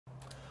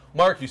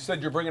Mark, you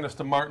said you're bringing us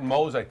to Martin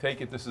Moe's. I take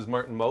it this is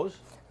Martin Moe's?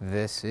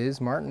 This is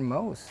Martin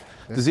Moe's.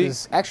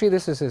 Actually,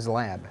 this is his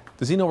lab.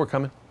 Does he know we're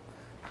coming?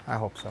 I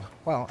hope so.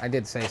 Well, I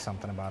did say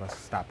something about us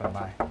stopping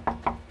by.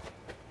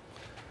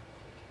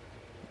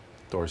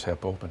 Door's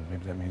half open.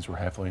 Maybe that means we're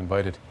halfway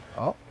invited.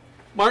 Oh.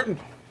 Martin.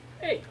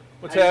 Hey.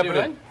 What's how you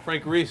happening? doing?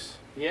 Frank Reece.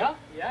 Yeah.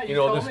 You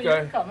know told this me guy?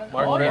 you're coming.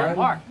 Martin Oh, yeah, Moe?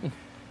 Mark.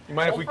 You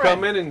mind if we Frank.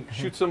 come in and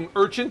shoot some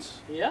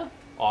urchins? Yeah.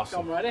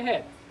 Awesome. Come right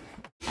ahead.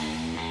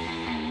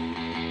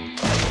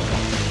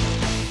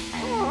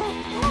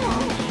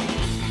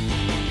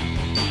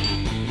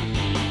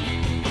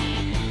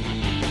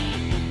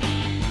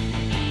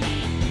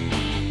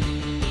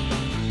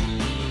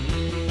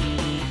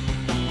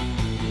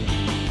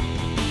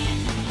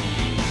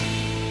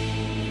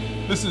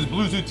 This is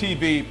Blue Zoo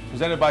TV,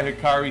 presented by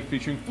Hikari,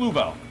 featuring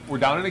Fluval. We're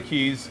down in the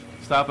Keys,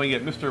 stopping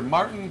at Mr.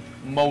 Martin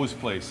Moe's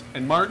place.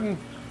 And Martin,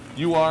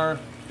 you are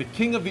the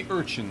king of the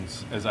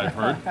urchins, as I've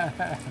heard.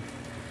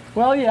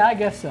 Well, yeah, I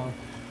guess so.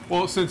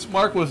 Well, since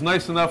Mark was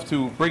nice enough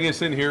to bring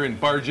us in here and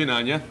barge in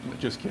on you,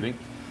 just kidding,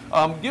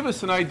 give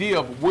us an idea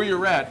of where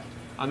you're at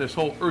on this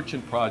whole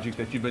urchin project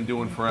that you've been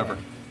doing forever.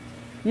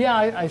 Yeah,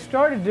 I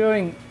started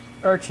doing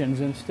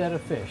urchins instead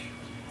of fish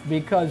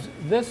because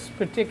this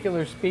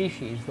particular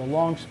species, the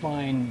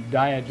long-spine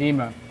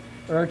Diadema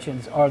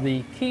urchins, are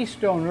the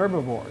keystone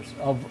herbivores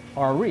of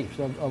our reefs,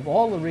 of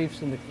all the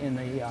reefs in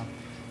the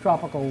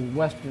tropical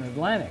Western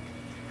Atlantic.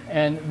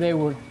 And they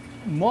were,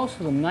 most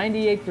of them,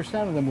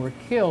 98% of them were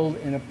killed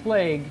in a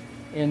plague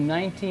in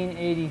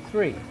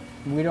 1983.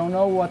 We don't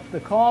know what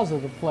the cause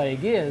of the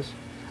plague is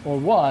or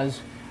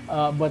was,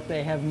 but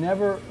they have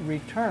never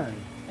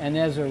returned. And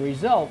as a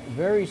result,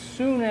 very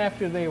soon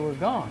after they were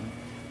gone,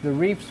 the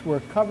reefs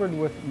were covered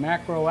with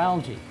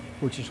macroalgae,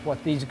 which is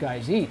what these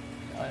guys eat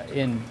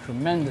in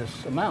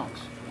tremendous amounts.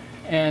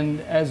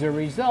 And as a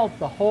result,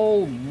 the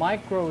whole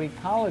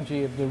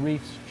microecology of the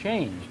reefs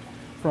changed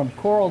from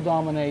coral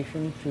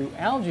domination to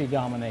algae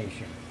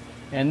domination.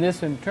 And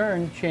this in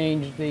turn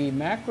changed the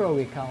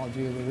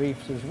macroecology of the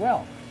reefs as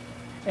well.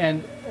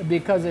 And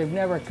because they've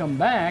never come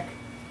back,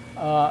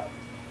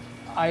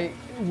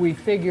 we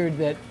figured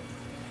that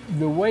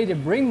the way to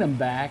bring them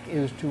back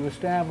is to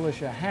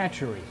establish a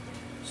hatchery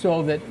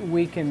so that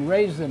we can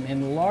raise them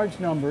in large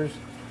numbers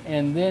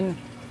and then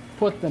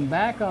put them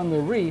back on the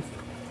reef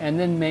and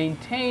then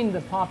maintain the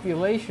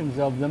populations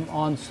of them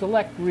on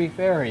select reef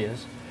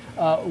areas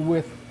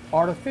with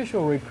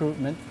artificial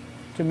recruitment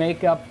to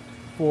make up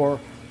for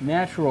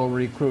natural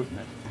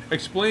recruitment.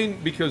 Explain,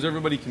 because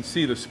everybody can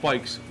see the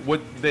spikes, what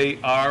they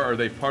are. Are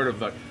they part of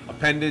the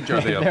appendage? Are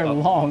they They're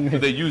long. Do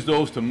they use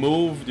those to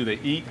move? Do they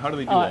eat? How do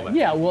they do all that?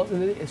 Yeah, well,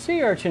 the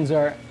sea urchins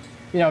are,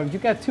 you know, if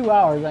you've got 2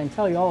 hours, I can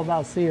tell you all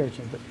about sea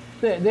urchins.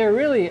 But they're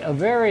really a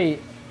very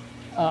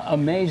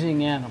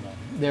amazing animal.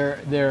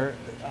 They're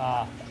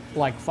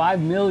like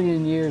 5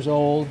 million years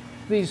old.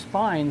 These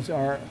spines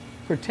are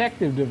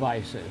protective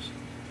devices.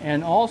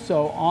 And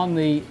also on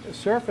the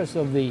surface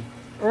of the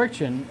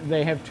urchin,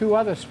 they have two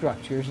other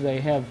structures. They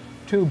have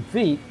tube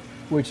feet,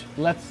 which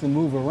lets them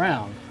move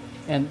around.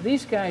 And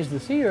these guys, the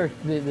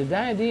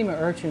Diadema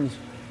urchins,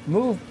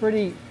 move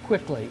pretty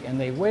quickly, and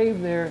they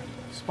wave their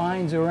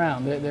spines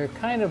around. They're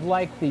kind of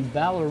like the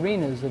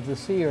ballerinas of the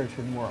sea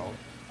urchin world.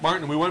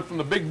 Martin, we went from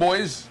the big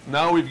boys,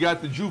 now we've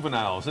got the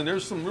juveniles, and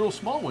there's some real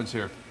small ones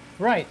here.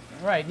 Right.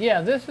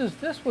 Yeah, this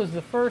was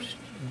the first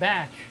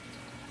batch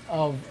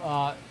of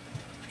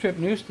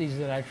Stripnustes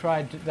that I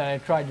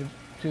tried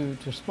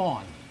to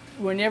spawn.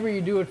 Whenever you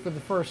do it for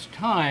the first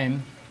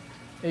time,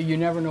 you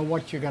never know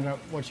what you're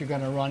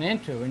gonna run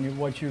into, and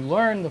what you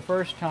learn the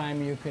first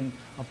time you can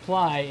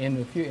apply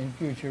in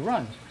future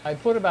runs. I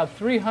put about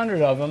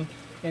 300 of them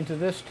into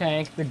this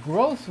tank. The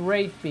growth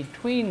rate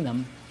between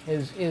them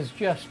is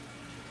just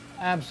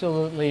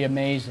absolutely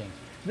amazing.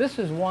 This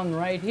is one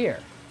right here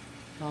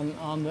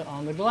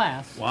on the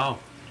glass. Wow.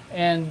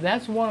 And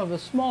that's one of the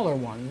smaller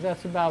ones.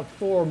 That's about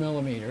 4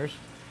 millimeters.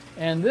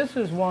 And this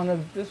is one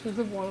of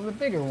the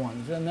bigger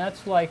ones, and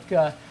that's like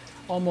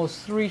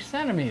almost 3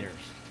 centimeters.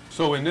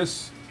 So in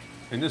this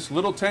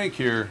little tank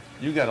here,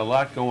 you got a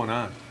lot going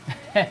on.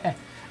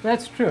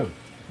 That's true.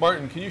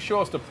 Martin, can you show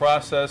us the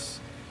process?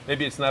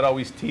 Maybe it's not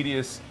always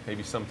tedious,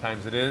 maybe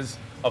sometimes it is,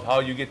 of how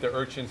you get the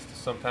urchins to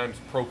sometimes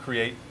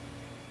procreate.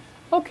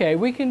 Okay,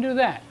 we can do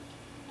that.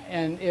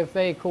 And if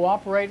they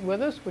cooperate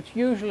with us, which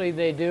usually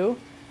they do,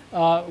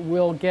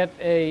 we'll get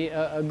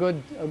a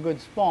good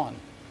spawn.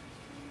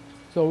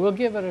 So we'll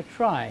give it a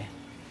try.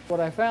 What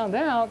I found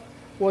out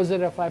was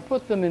that if I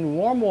put them in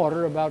warm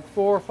water, about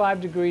 4 or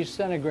 5 degrees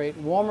centigrade,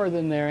 warmer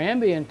than their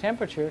ambient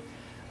temperature,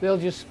 they'll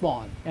just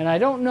spawn. And I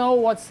don't know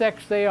what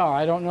sex they are.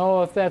 I don't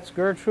know if that's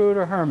Gertrude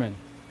or Herman.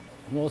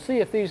 We'll see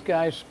if these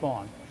guys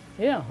spawn.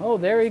 Yeah, oh,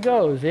 there he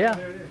goes, yeah.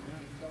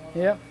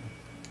 Yep.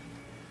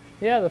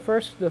 Yeah, the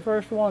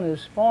first one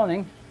is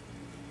spawning.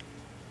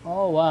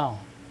 Oh, wow.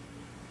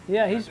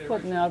 Yeah, he's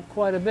putting out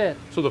quite a bit.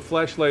 So the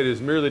flashlight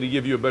is merely to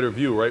give you a better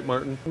view, right,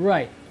 Martin?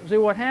 Right. See,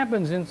 what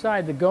happens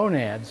inside the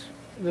gonads,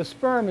 the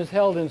sperm is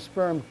held in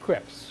sperm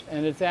crypts,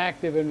 and it's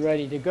active and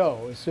ready to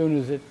go as soon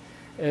as it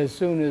as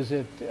soon as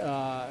it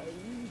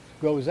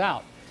goes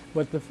out.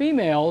 But the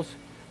females,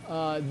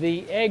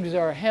 the eggs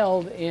are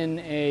held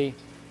in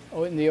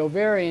the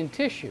ovarian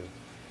tissue,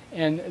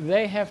 and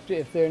they have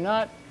to,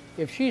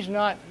 if she's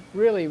not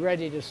really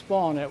ready to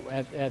spawn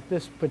at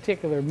this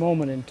particular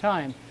moment in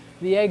time,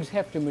 the eggs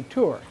have to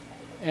mature,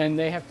 and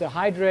they have to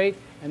hydrate,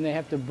 and they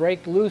have to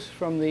break loose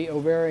from the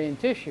ovarian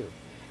tissue,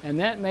 and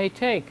that may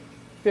take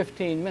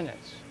 15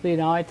 minutes. See,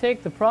 now I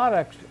take the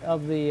product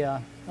of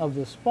the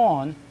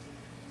spawn.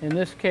 In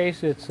this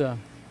case, it's a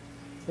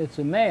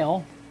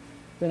male.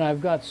 Then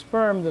I've got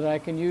sperm that I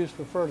can use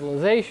for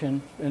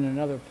fertilization in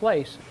another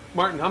place.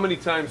 Martin, how many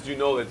times do you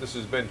know that this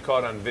has been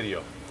caught on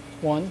video?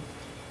 One.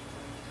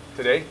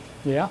 Today?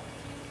 Yeah.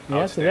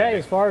 Yes, today,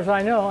 as far as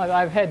I know.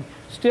 I've had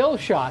still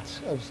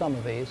shots of some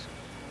of these,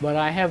 but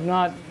I have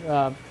not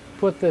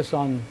put this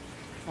on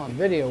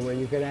video where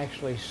you could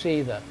actually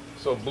see the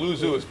So Blue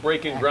Zoo is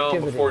breaking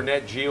ground before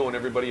Nat Geo and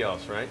everybody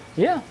else, right?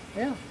 Yeah,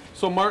 yeah.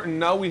 So Martin,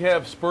 now we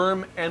have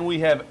sperm and we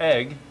have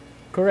egg.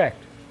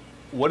 Correct.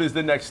 What is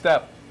the next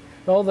step?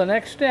 Well, the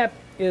next step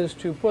is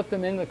to put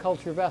them in the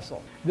culture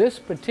vessel. This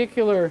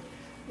particular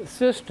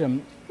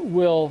system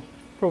will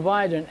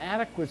provide an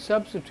adequate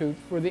substitute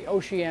for the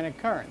oceanic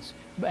currents.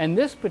 And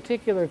this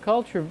particular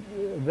culture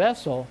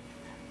vessel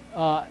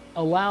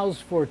allows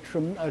for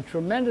a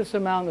tremendous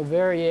amount of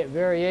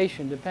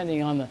variation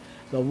depending on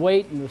the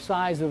weight and the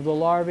size of the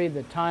larvae,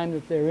 the time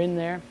that they're in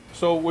there.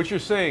 So what you're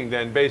saying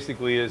then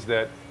basically is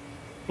that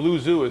Blue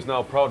Zoo is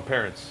now proud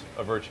parents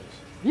of urchins.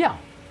 Yeah,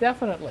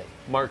 definitely.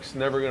 Mark's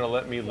never going to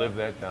let me live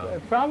that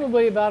down.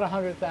 Probably about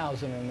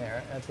 100,000 in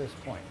there at this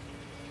point.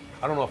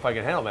 I don't know if I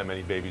can handle that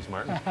many babies,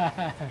 Martin.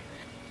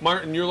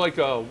 Martin, you're like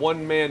a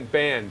one-man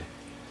band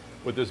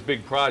with this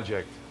big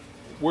project.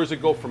 Where's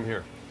it go from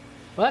here?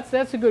 Well,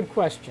 that's a good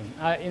question.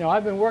 You know,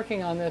 I've been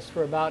working on this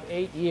for about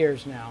 8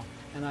 years now,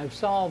 and I've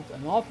solved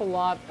an awful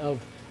lot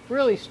of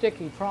really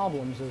sticky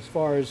problems as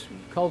far as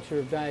culture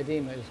of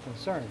diadema is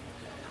concerned.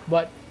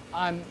 But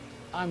I'm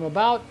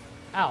about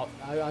out.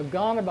 I've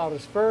gone about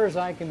as far as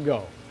I can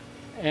go.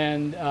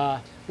 And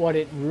what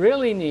it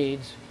really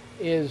needs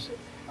is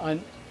a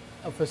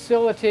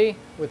facility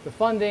with the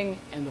funding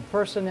and the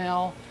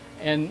personnel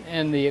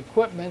and the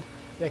equipment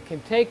that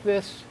can take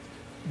this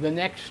the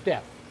next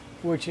step,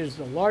 which is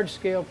the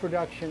large-scale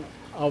production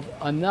of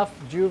enough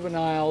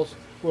juveniles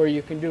where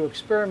you can do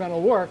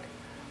experimental work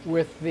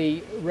with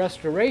the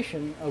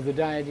restoration of the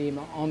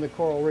diadema on the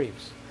coral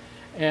reefs.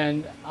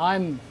 And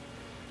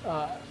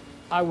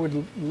I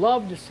would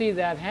love to see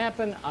that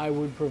happen. I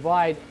would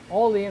provide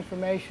all the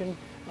information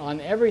on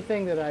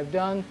everything that I've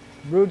done,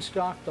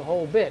 broodstock, the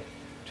whole bit,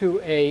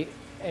 to a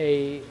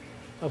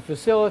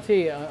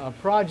facility, a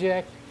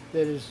project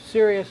that is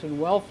serious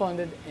and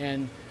well-funded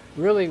and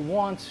really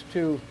wants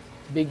to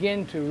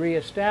begin to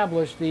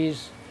reestablish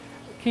these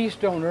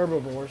keystone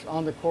herbivores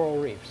on the coral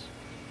reefs.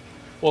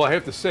 Well, I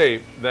have to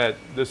say that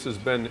this has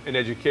been an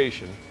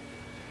education,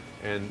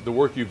 and the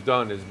work you've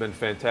done has been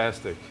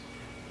fantastic.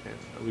 And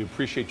we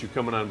appreciate you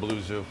coming on Blue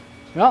Zoo.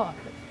 Well,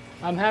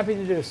 I'm happy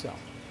to do so.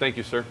 Thank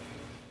you, sir.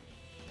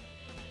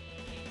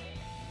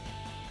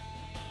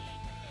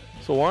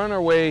 So we're on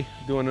our way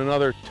doing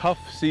another tough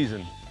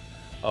season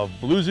of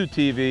Blue Zoo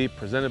TV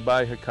presented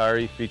by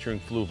Hikari featuring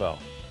Fluval.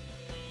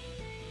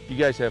 You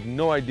guys have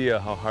no idea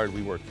how hard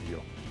we work for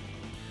you,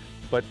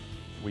 but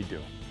we do.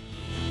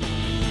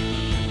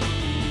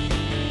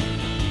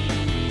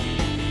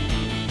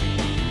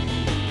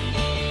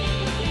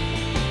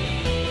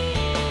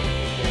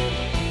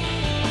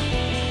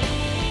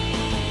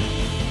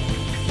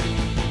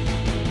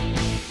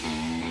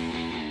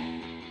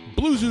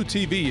 Blue Zoo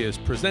TV is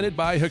presented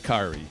by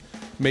Hikari,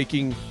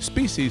 making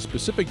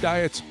species-specific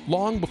diets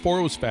long before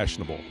it was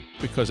fashionable,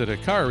 because at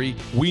Hikari,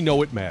 we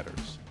know it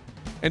matters.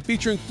 And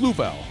featuring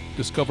Fluval,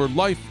 discover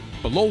life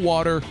below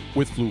water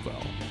with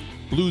Fluval.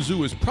 Blue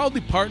Zoo is proudly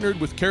partnered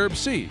with Carib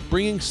Sea,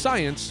 bringing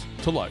science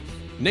to life.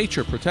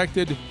 Nature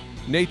protected,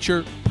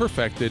 nature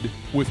perfected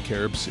with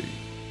Carib Sea.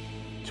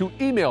 To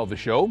email the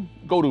show,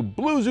 go to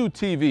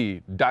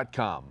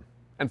bluezootv.com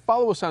and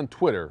follow us on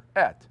Twitter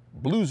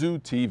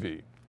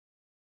 @BlueZooTV.